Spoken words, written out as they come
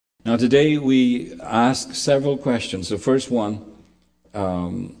Now today we ask several questions. The first one,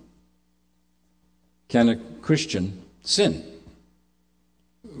 can a Christian sin?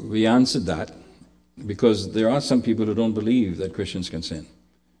 We answered that because there are some people who don't believe that Christians can sin.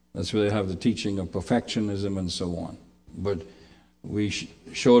 That's where they have the teaching of perfectionism and so on. But we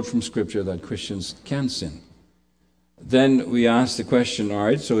showed from Scripture that Christians can sin. Then we asked the question, all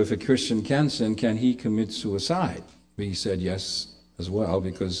right, so if a Christian can sin, can he commit suicide? We said yes as well,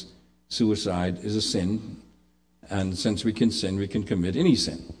 because suicide is a sin, and since we can sin, we can commit any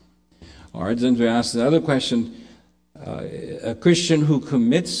sin. All right, then we asked the other question, a Christian who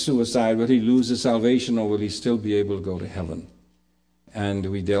commits suicide, will he lose his salvation, or will he still be able to go to heaven? And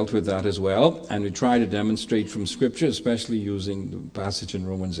we dealt with that as well, and we tried to demonstrate from Scripture, especially using the passage in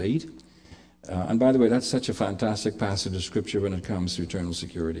Romans 8. And by the way, that's such a fantastic passage of Scripture when it comes to eternal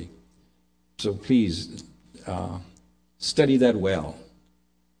security. So please, study that well.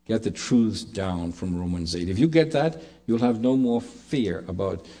 Get the truths down from Romans 8. If you get that, you'll have no more fear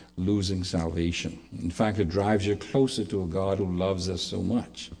about losing salvation. In fact, it drives you closer to a God who loves us so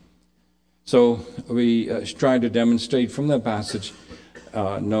much. So we tried to demonstrate from that passage,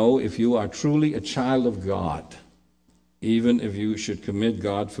 no, if you are truly a child of God, even if you should commit,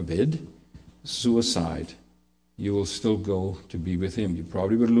 God forbid, suicide, you will still go to be with Him. You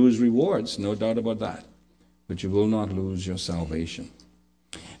probably will lose rewards, no doubt about that, but you will not lose your salvation.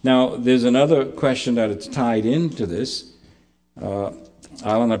 Now, there's another question that it's tied into this.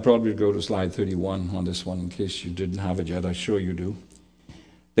 Alan, I'd probably go to slide 31 on this one in case you didn't have it yet. I'm sure you do.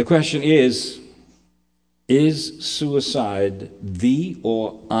 The question is suicide the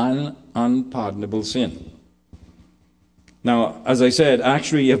or an unpardonable sin? Now, as I said,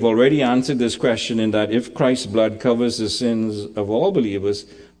 actually, you've already answered this question in that if Christ's blood covers the sins of all believers,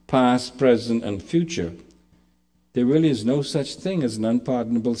 past, present, and future, there really is no such thing as an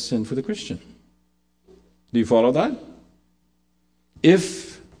unpardonable sin for the Christian. Do you follow that?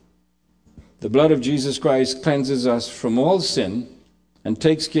 If the blood of Jesus Christ cleanses us from all sin and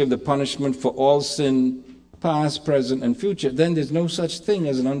takes care of the punishment for all sin, past, present, and future, then there's no such thing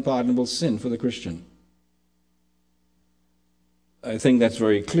as an unpardonable sin for the Christian. I think that's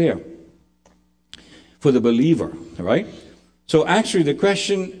very clear for the believer, right? So actually the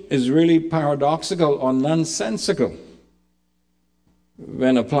question is really paradoxical or nonsensical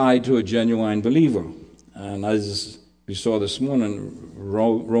when applied to a genuine believer. And as we saw this morning,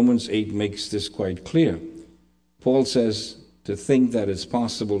 Romans 8 makes this quite clear. Paul says to think that it's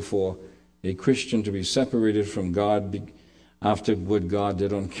possible for a Christian to be separated from God after what God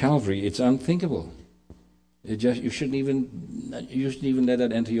did on Calvary, it's unthinkable. You shouldn't even let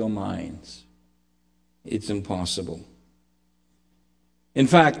that enter your minds. It's impossible. In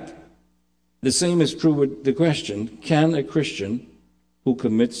fact, the same is true with the question, can a Christian who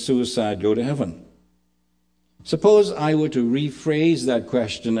commits suicide go to heaven? Suppose I were to rephrase that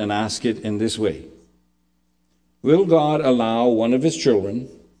question and ask it in this way. Will God allow one of His children,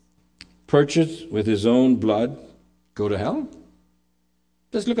 purchased with His own blood, go to hell?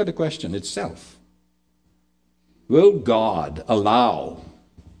 Just look at the question itself. Will God allow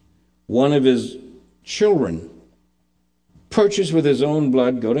one of His children, purchased with His own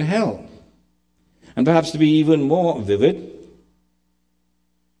blood, go to hell? And perhaps to be even more vivid,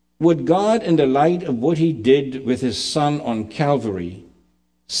 would God, in the light of what He did with His Son on Calvary,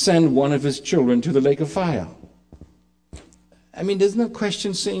 send one of His children to the lake of fire? I mean, doesn't that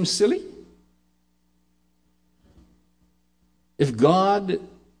question seem silly? If God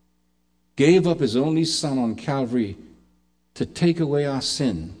gave up His only Son on Calvary to take away our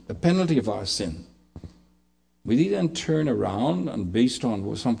sin, the penalty of our sin, will He then turn around and, based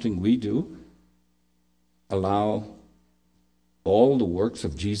on something we do, allow all the works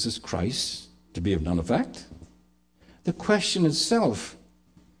of Jesus Christ to be of none effect? The question itself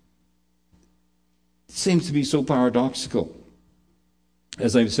seems to be so paradoxical.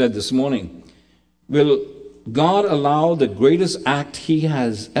 As I've said this morning, will God allow the greatest act He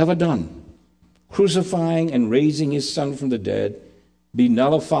has ever done, crucifying and raising His Son from the dead, be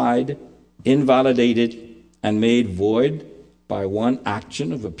nullified, invalidated, and made void by one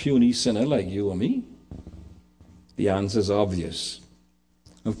action of a puny sinner like you or me? The answer is obvious.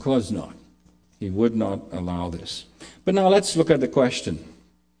 Of course not. He would not allow this. But now let's look at the question.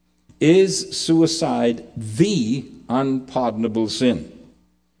 Is suicide the unpardonable sin?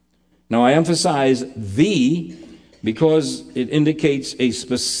 Now I emphasize the because it indicates a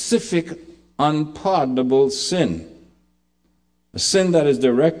specific unpardonable sin. A sin that is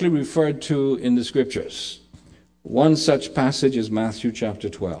directly referred to in the Scriptures. One such passage is Matthew chapter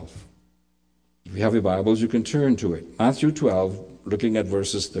 12. If you have your Bibles, you can turn to it. Matthew 12, looking at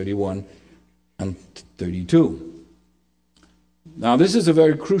verses 31 and 32. Now, this is a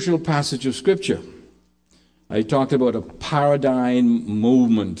very crucial passage of Scripture. I talked about a paradigm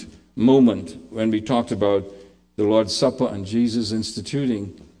moment when we talked about the Lord's Supper and Jesus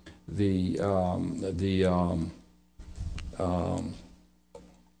instituting the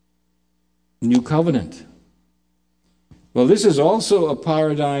new covenant. Well, this is also a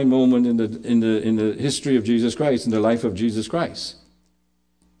paradigm moment in the history of Jesus Christ, in the life of Jesus Christ.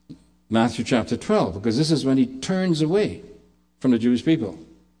 Matthew chapter 12, because this is when he turns away from the Jewish people.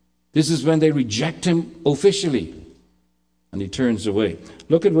 This is when they reject him officially, and he turns away.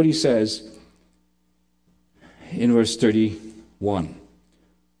 Look at what he says in verse 31.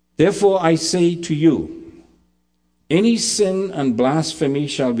 Therefore I say to you, any sin and blasphemy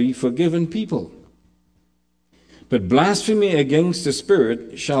shall be forgiven people, but blasphemy against the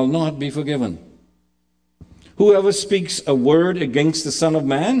Spirit shall not be forgiven. Whoever speaks a word against the Son of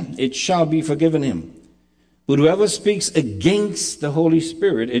Man, it shall be forgiven him. But whoever speaks against the Holy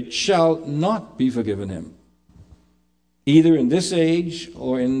Spirit, it shall not be forgiven him, either in this age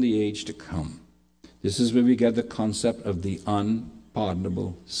or in the age to come. This is where we get the concept of the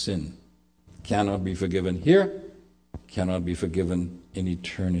unpardonable sin. Cannot be forgiven here, cannot be forgiven in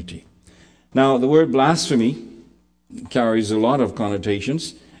eternity. Now, the word blasphemy carries a lot of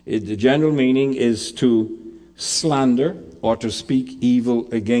connotations. The general meaning is to slander or to speak evil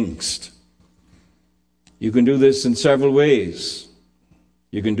against. You can do this in several ways.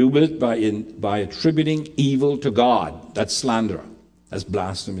 You can do it by attributing evil to God. That's slander. That's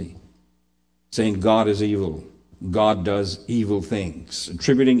blasphemy. Saying God is evil. God does evil things.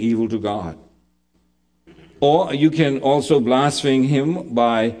 Attributing evil to God. Or you can also blaspheme him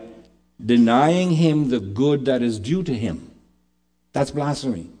by denying him the good that is due to him. That's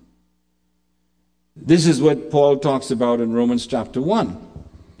blasphemy. This is what Paul talks about in Romans chapter 1,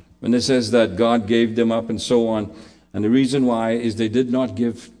 when it says that God gave them up and so on. And the reason why is they did not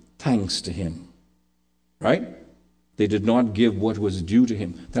give thanks to him. Right? They did not give what was due to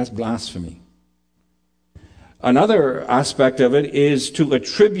him. That's blasphemy. Another aspect of it is to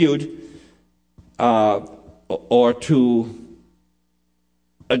attribute or to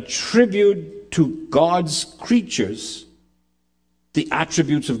attribute to God's creatures the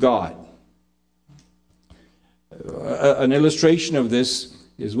attributes of God. An illustration of this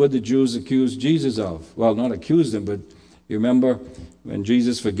is what the Jews accused Jesus of. Well, not accused him, but you remember when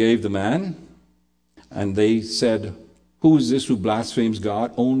Jesus forgave the man, and they said, who is this who blasphemes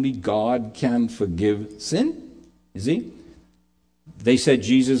God? Only God can forgive sin. You see? They said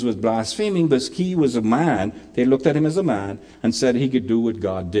Jesus was blaspheming, but he was a man. They looked at him as a man and said he could do what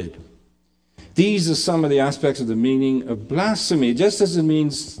God did. These are some of the aspects of the meaning of blasphemy, just as it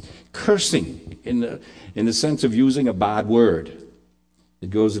means cursing in the sense of using a bad word. It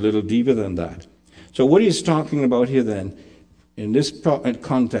goes a little deeper than that. So what he's talking about here then, in this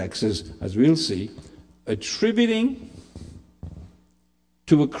context, is, as we'll see, attributing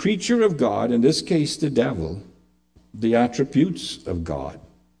to a creature of God, in this case the devil, the attributes of God,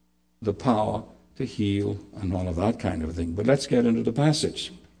 the power to heal and all of that kind of thing. But let's get into the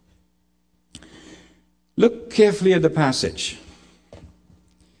passage. Look carefully at the passage.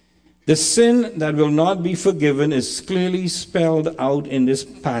 The sin that will not be forgiven is clearly spelled out in this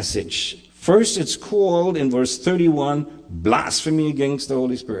passage. First, it's called in verse 31, blasphemy against the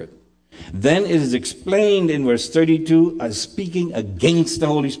Holy Spirit. Then it is explained in verse 32 as speaking against the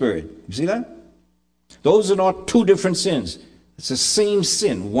Holy Spirit. You see that? Those are not two different sins. It's the same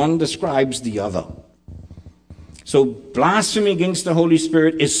sin. One describes the other. So blasphemy against the Holy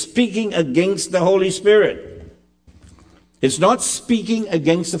Spirit is speaking against the Holy Spirit. It's not speaking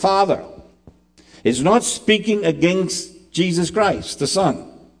against the Father. It's not speaking against Jesus Christ, the Son.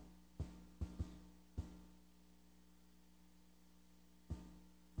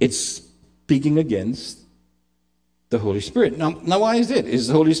 It's speaking against the Holy Spirit. Now why is it? Is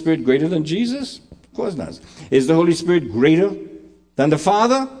the Holy Spirit greater than Jesus? Of course not. Is the Holy Spirit greater than the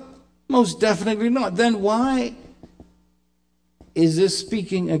Father? Most definitely not. Then why is this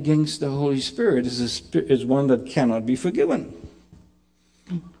speaking against the Holy Spirit is one that cannot be forgiven?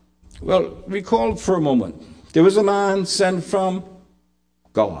 Well, recall for a moment. There was a man sent from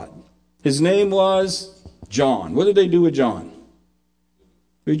God. His name was John. What did they do with John?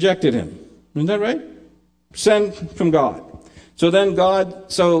 Rejected him. Isn't that right? Sent from God. So then God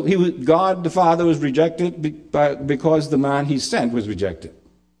the Father was rejected because the man he sent was rejected.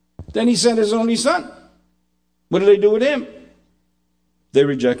 Then he sent his only son. What did they do with him? They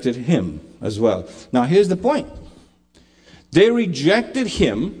rejected him as well. Now here's the point. They rejected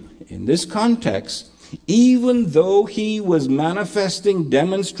him in this context Even though he was manifesting,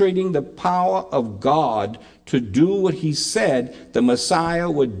 demonstrating the power of God to do what he said the Messiah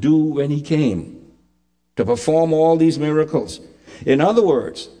would do when he came, to perform all these miracles. In other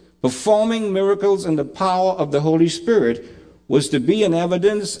words, performing miracles in the power of the Holy Spirit was to be an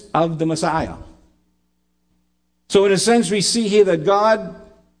evidence of the Messiah. So in a sense, we see here that God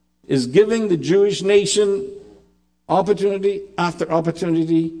is giving the Jewish nation opportunity after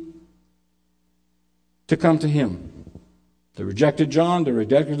opportunity to come to him. They rejected John, they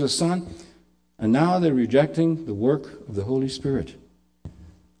rejected the Son, and now they're rejecting the work of the Holy Spirit.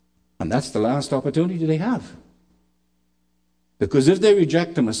 And that's the last opportunity they have. Because if they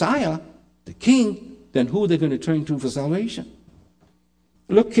reject the Messiah, the King, then who are they going to turn to for salvation?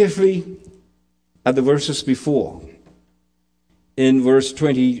 Look carefully at the verses before. In verse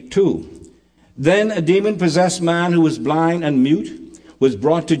 22, then a demon-possessed man who was blind and mute was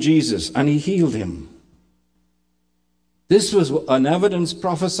brought to Jesus, and he healed him. This was an evidence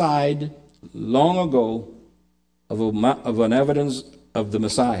prophesied long ago of an evidence of the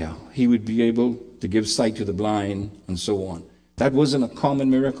Messiah. He would be able to give sight to the blind and so on. That wasn't a common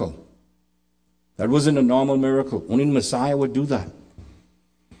miracle. That wasn't a normal miracle. Only the Messiah would do that.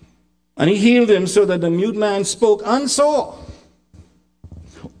 And he healed him so that the mute man spoke and saw.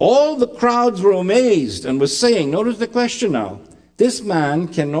 All the crowds were amazed and were saying, notice the question now, this man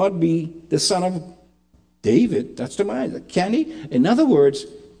cannot be the son of David. That's the man. Can he? In other words,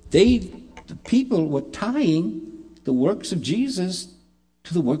 the people were tying the works of Jesus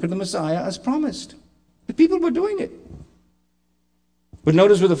to the work of the Messiah as promised. The people were doing it. But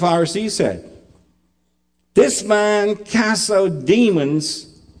notice what the Pharisees said. This man casts out demons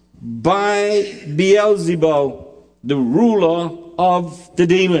by Beelzebub, the ruler of the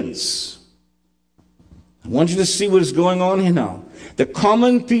demons. I want you to see what is going on here now. The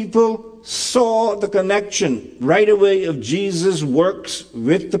common people saw the connection right away of Jesus' works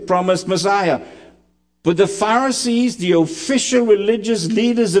with the promised Messiah. But the Pharisees, the official religious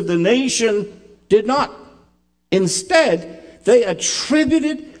leaders of the nation, did not. Instead, they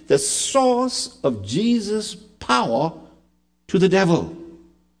attributed the source of Jesus' power to the devil.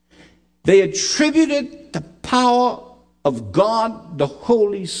 They attributed the power of God, the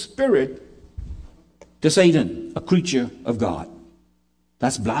Holy Spirit, to Satan, a creature of God.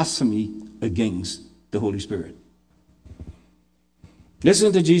 That's blasphemy against the Holy Spirit.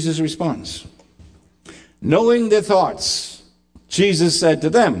 Listen to Jesus' response. Knowing their thoughts, Jesus said to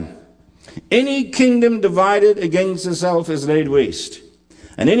them, any kingdom divided against itself is laid waste,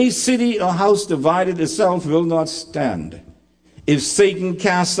 and any city or house divided itself will not stand. If Satan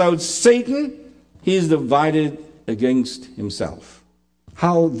casts out Satan, he is divided against himself.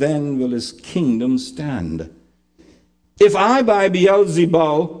 How then will his kingdom stand? If I by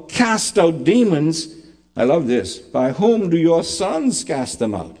Beelzebub cast out demons, I love this, by whom do your sons cast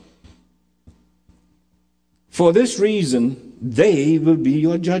them out? For this reason, they will be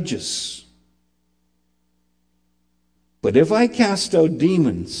your judges. But if I cast out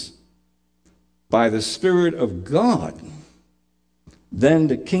demons by the Spirit of God, then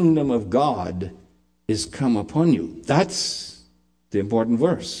the kingdom of God is come upon you. That's the important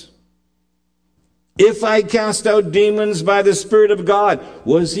verse. If I cast out demons by the Spirit of God,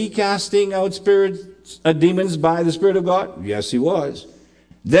 was he casting out demons by the Spirit of God? Yes, he was.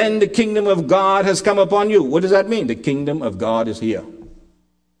 Then the kingdom of God has come upon you. What does that mean? The kingdom of God is here,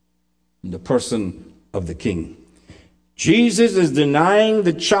 in the person of the King. Jesus is denying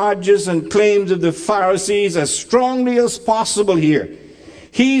the charges and claims of the Pharisees as strongly as possible here.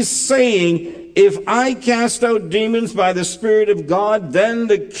 He's saying, if I cast out demons by the Spirit of God, then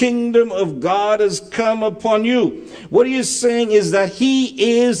the kingdom of God has come upon you. What he is saying is that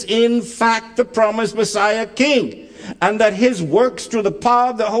he is in fact the promised Messiah King, and that his works through the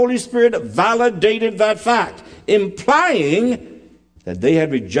power of the Holy Spirit validated that fact, implying that they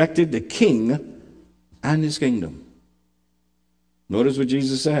had rejected the King and his kingdom. Notice what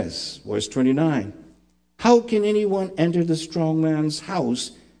Jesus says, verse 29. How can anyone enter the strong man's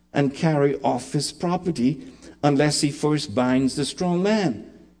house and carry off his property unless he first binds the strong man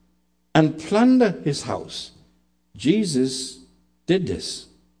and plunder his house? Jesus did this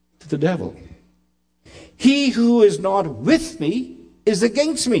to the devil. He who is not with me is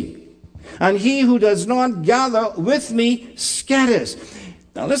against me, and he who does not gather with me scatters.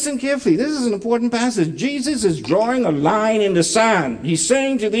 Now listen carefully. This is an important passage. Jesus is drawing a line in the sand. He's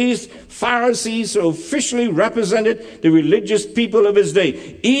saying to these Pharisees who officially represented the religious people of his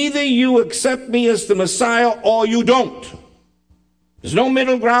day, either you accept me as the Messiah or you don't. There's no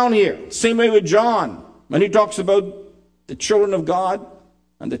middle ground here. Same way with John when he talks about the children of God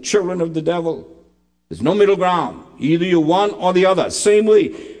and the children of the devil. There's no middle ground. Either you're one or the other. Same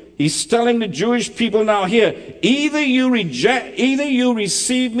way. He's telling the Jewish people now here, either you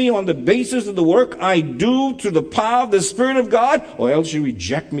receive me on the basis of the work I do through the power of the Spirit of God, or else you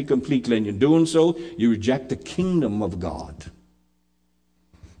reject me completely. And in doing so, you reject the kingdom of God.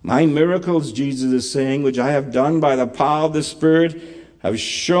 My miracles, Jesus is saying, which I have done by the power of the Spirit, have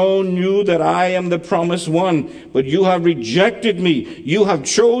shown you that I am the promised one. But you have rejected me. You have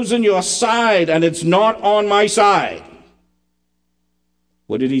chosen your side, and it's not on my side.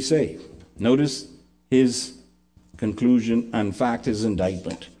 What did he say? Notice his conclusion, and in fact his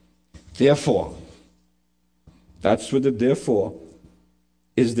indictment. Therefore, that's what the therefore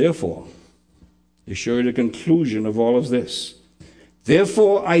is there for. To show you the conclusion of all of this.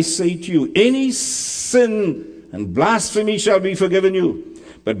 Therefore I say to you, any sin and blasphemy shall be forgiven you,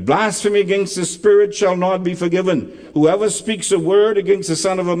 but blasphemy against the Spirit shall not be forgiven. Whoever speaks a word against the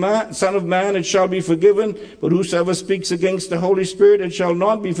Son of Man, it shall be forgiven. But whosoever speaks against the Holy Spirit, it shall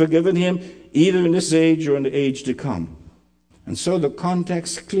not be forgiven him, either in this age or in the age to come. And so the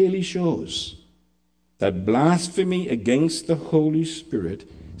context clearly shows that blasphemy against the Holy Spirit,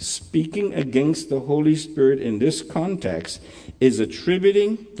 speaking against the Holy Spirit in this context, is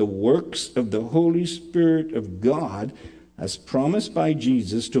attributing the works of the Holy Spirit of God as promised by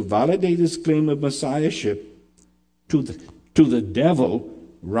Jesus to validate his claim of messiahship to the devil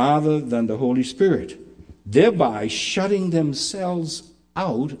rather than the Holy Spirit, thereby shutting themselves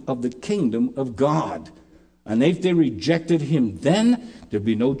out of the kingdom of God. And if they rejected him then, there'd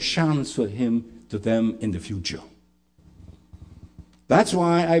be no chance for him to them in the future. That's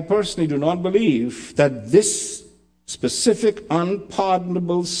why I personally do not believe that this specific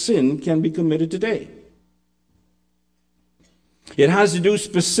unpardonable sin can be committed today. It has to do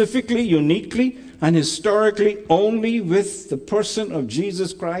specifically, uniquely, and historically only with the person of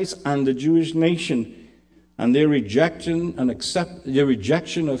Jesus Christ and the Jewish nation and their rejection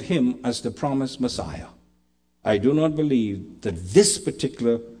of him as the promised Messiah. I do not believe that this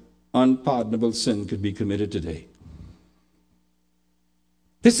particular unpardonable sin could be committed today.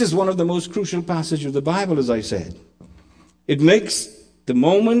 This is one of the most crucial passages of the Bible, as I said. It marks the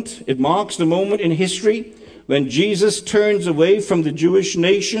moment in history when Jesus turns away from the Jewish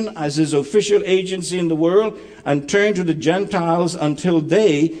nation as his official agency in the world and turns to the Gentiles until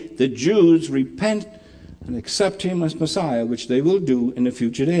they, the Jews, repent and accept him as Messiah, which they will do in a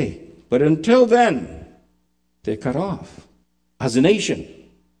future day. But until then, they're cut off as a nation,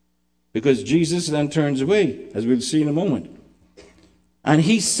 because Jesus then turns away, as we'll see in a moment. And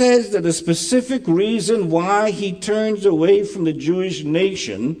he says that the specific reason why he turns away from the Jewish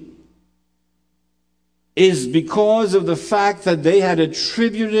nation is because of the fact that they had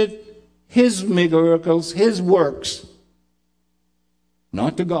attributed his miracles, his works,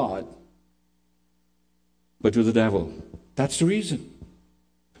 not to God, but to the devil. That's the reason.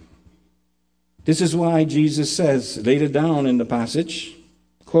 This is why Jesus says, later down in the passage,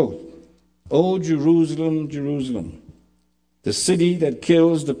 quote, "O Jerusalem, Jerusalem, the city that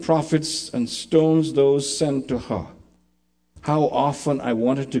kills the prophets and stones those sent to her. How often I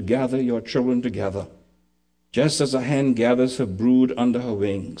wanted to gather your children together, just as a hen gathers her brood under her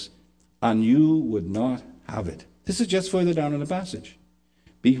wings, and you would not have it." This is just further down in the passage.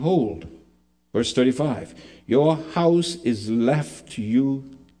 "Behold," verse 35, "your house is left to you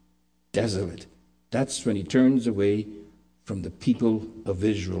desolate." That's when he turns away from the people of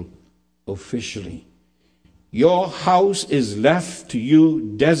Israel officially. "Your house is left to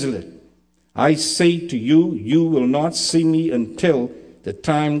you desolate. I say to you, you will not see me until the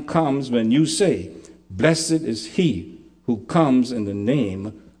time comes when you say, 'Blessed is he who comes in the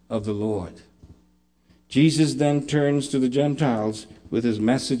name of the Lord.'" Jesus then turns to the Gentiles with his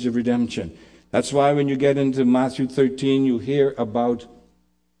message of redemption. That's why when you get into Matthew 13, you hear about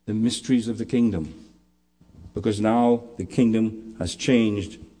the mysteries of the kingdom, because now the kingdom has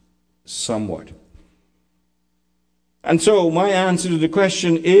changed somewhat. And so my answer to the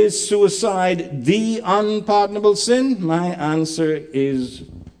question, is suicide the unpardonable sin? My answer is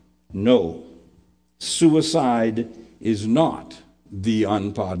no. Suicide is not the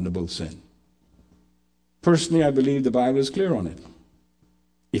unpardonable sin. Personally, I believe the Bible is clear on it,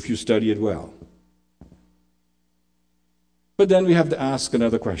 if you study it well. But then we have to ask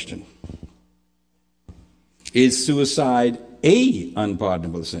another question. Is suicide an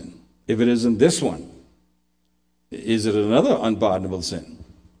unpardonable sin? If it isn't this one, is it another unpardonable sin?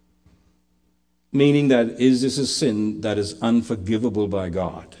 Meaning that, is this a sin that is unforgivable by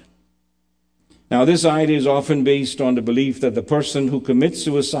God? Now, this idea is often based on the belief that the person who commits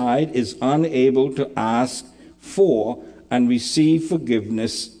suicide is unable to ask for and receive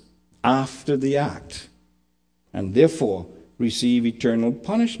forgiveness after the act, and therefore receive eternal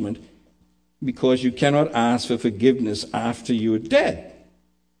punishment, because you cannot ask for forgiveness after you are dead.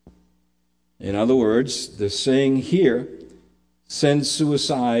 In other words, they're saying here, since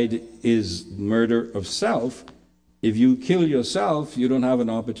suicide is murder of self, if you kill yourself, you don't have an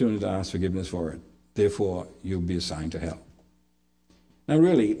opportunity to ask forgiveness for it. Therefore, you'll be assigned to hell. Now,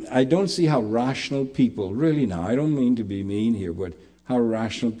 really, I don't see how rational people, really now, I don't mean to be mean here, but how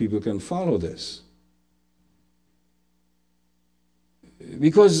rational people can follow this.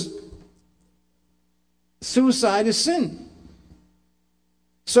 Because suicide is sin.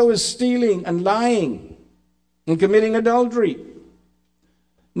 So is stealing and lying and committing adultery.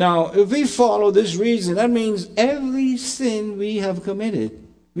 Now, if we follow this reason, that means every sin we have committed,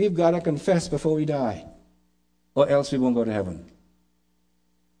 we've got to confess before we die, or else we won't go to heaven.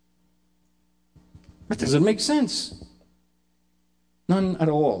 That doesn't make sense. None at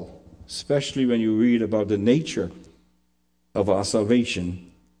all, especially when you read about the nature of our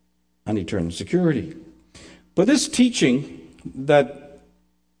salvation and eternal security. But this teaching that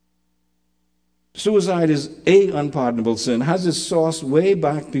suicide is an unpardonable sin has its source way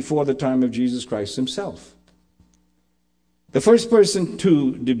back before the time of Jesus Christ himself. The first person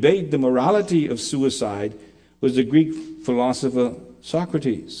to debate the morality of suicide was the Greek philosopher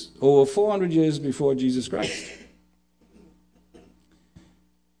Socrates, over 400 years before Jesus Christ.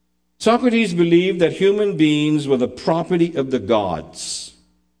 Socrates believed that human beings were the property of the gods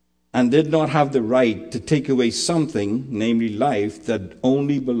and did not have the right to take away something, namely life, that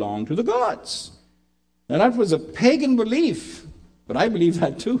only belonged to the gods. Now, that was a pagan belief, but I believe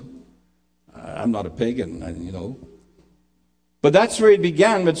that too. I'm not a pagan, you know. But that's where it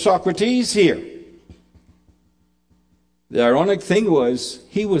began with Socrates here. The ironic thing was,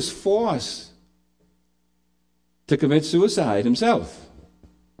 he was forced to commit suicide himself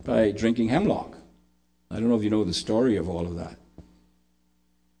by drinking hemlock. I don't know if you know the story of all of that.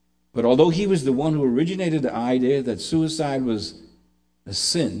 But although he was the one who originated the idea that suicide was a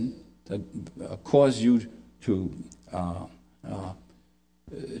sin that caused you to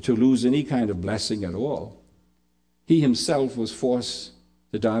lose any kind of blessing at all, he himself was forced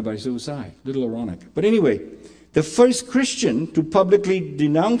to die by suicide. A little ironic. But anyway, the first Christian to publicly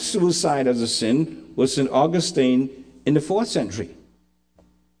denounce suicide as a sin was St. Augustine in the 4th century.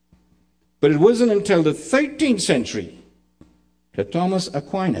 But it wasn't until the 13th century that Thomas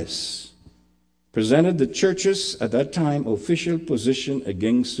Aquinas presented the church's, at that time, official position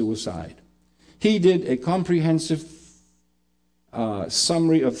against suicide. He did a comprehensive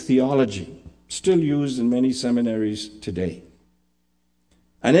summary of theology, still used in many seminaries today.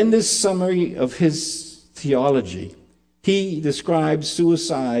 And in this summary of his theology, he describes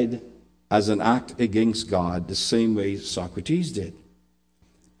suicide as an act against God, the same way Socrates did.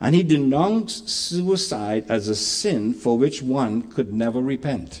 And he denounced suicide as a sin for which one could never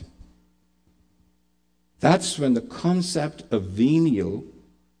repent. That's when the concept of venial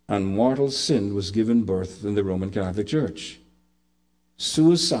and mortal sin was given birth in the Roman Catholic Church.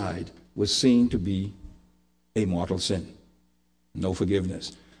 Suicide was seen to be a mortal sin. No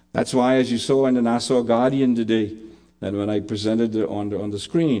forgiveness. That's why, as you saw in the Nassau Guardian today, and when I presented it on the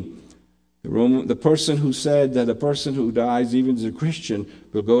screen, the person who said that a person who dies, even as a Christian,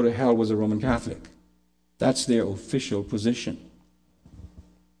 will go to hell was a Roman Catholic. That's their official position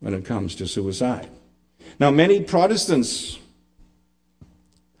when it comes to suicide. Now, many Protestants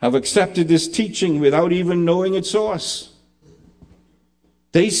have accepted this teaching without even knowing its source.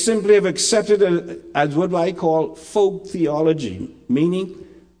 They simply have accepted it as what I call folk theology, meaning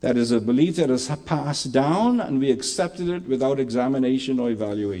that is a belief that is passed down and we accepted it without examination or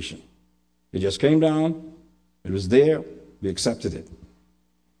evaluation. It just came down, it was there, we accepted it.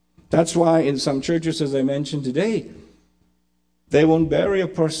 That's why in some churches, as I mentioned today, they won't bury a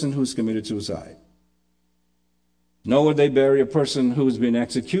person who's committed suicide. Nor would they bury a person who's been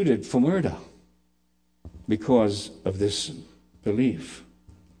executed for murder because of this belief.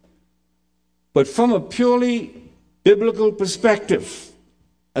 But from a purely biblical perspective,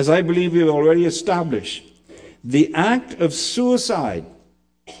 as I believe we've already established, the act of suicide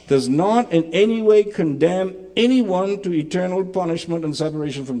does not in any way condemn anyone to eternal punishment and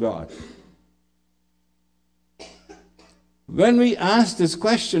separation from God. When we ask this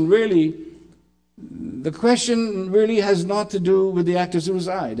question, really, the question really has not to do with the act of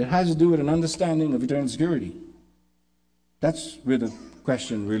suicide. It has to do with an understanding of eternal security. That's where the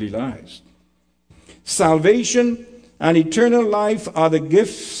question really lies. Salvation and eternal life are the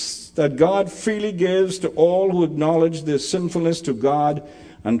gifts that God freely gives to all who acknowledge their sinfulness to God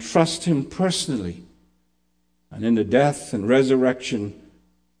and trust Him personally. And in the death and resurrection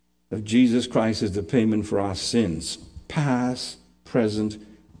of Jesus Christ as the payment for our sins, past, present,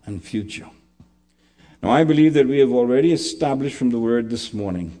 and future. Now, I believe that we have already established from the Word this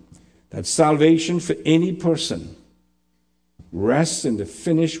morning that salvation for any person rests in the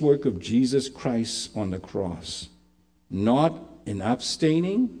finished work of Jesus Christ on the cross, not in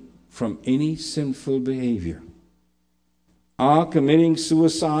abstaining from any sinful behavior. Our committing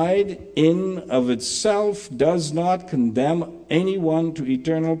suicide in of itself does not condemn anyone to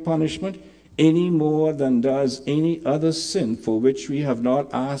eternal punishment any more than does any other sin for which we have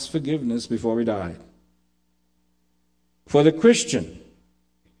not asked forgiveness before we died. For the Christian,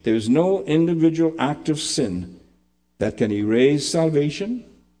 there is no individual act of sin that can erase salvation,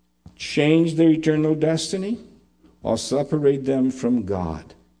 change their eternal destiny, or separate them from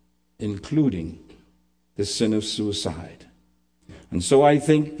God, including the sin of suicide. And so I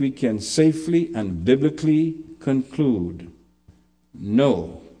think we can safely and biblically conclude,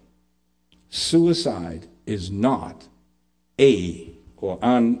 no, suicide is not a or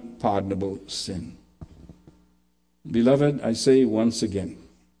unpardonable sin. Beloved, I say once again,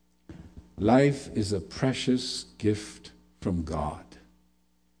 life is a precious gift from God.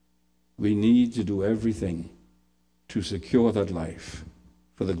 We need to do everything to secure that life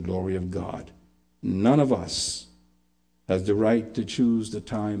for the glory of God. None of us has the right to choose the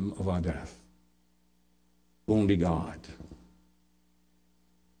time of our death. Only God.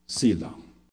 Selah.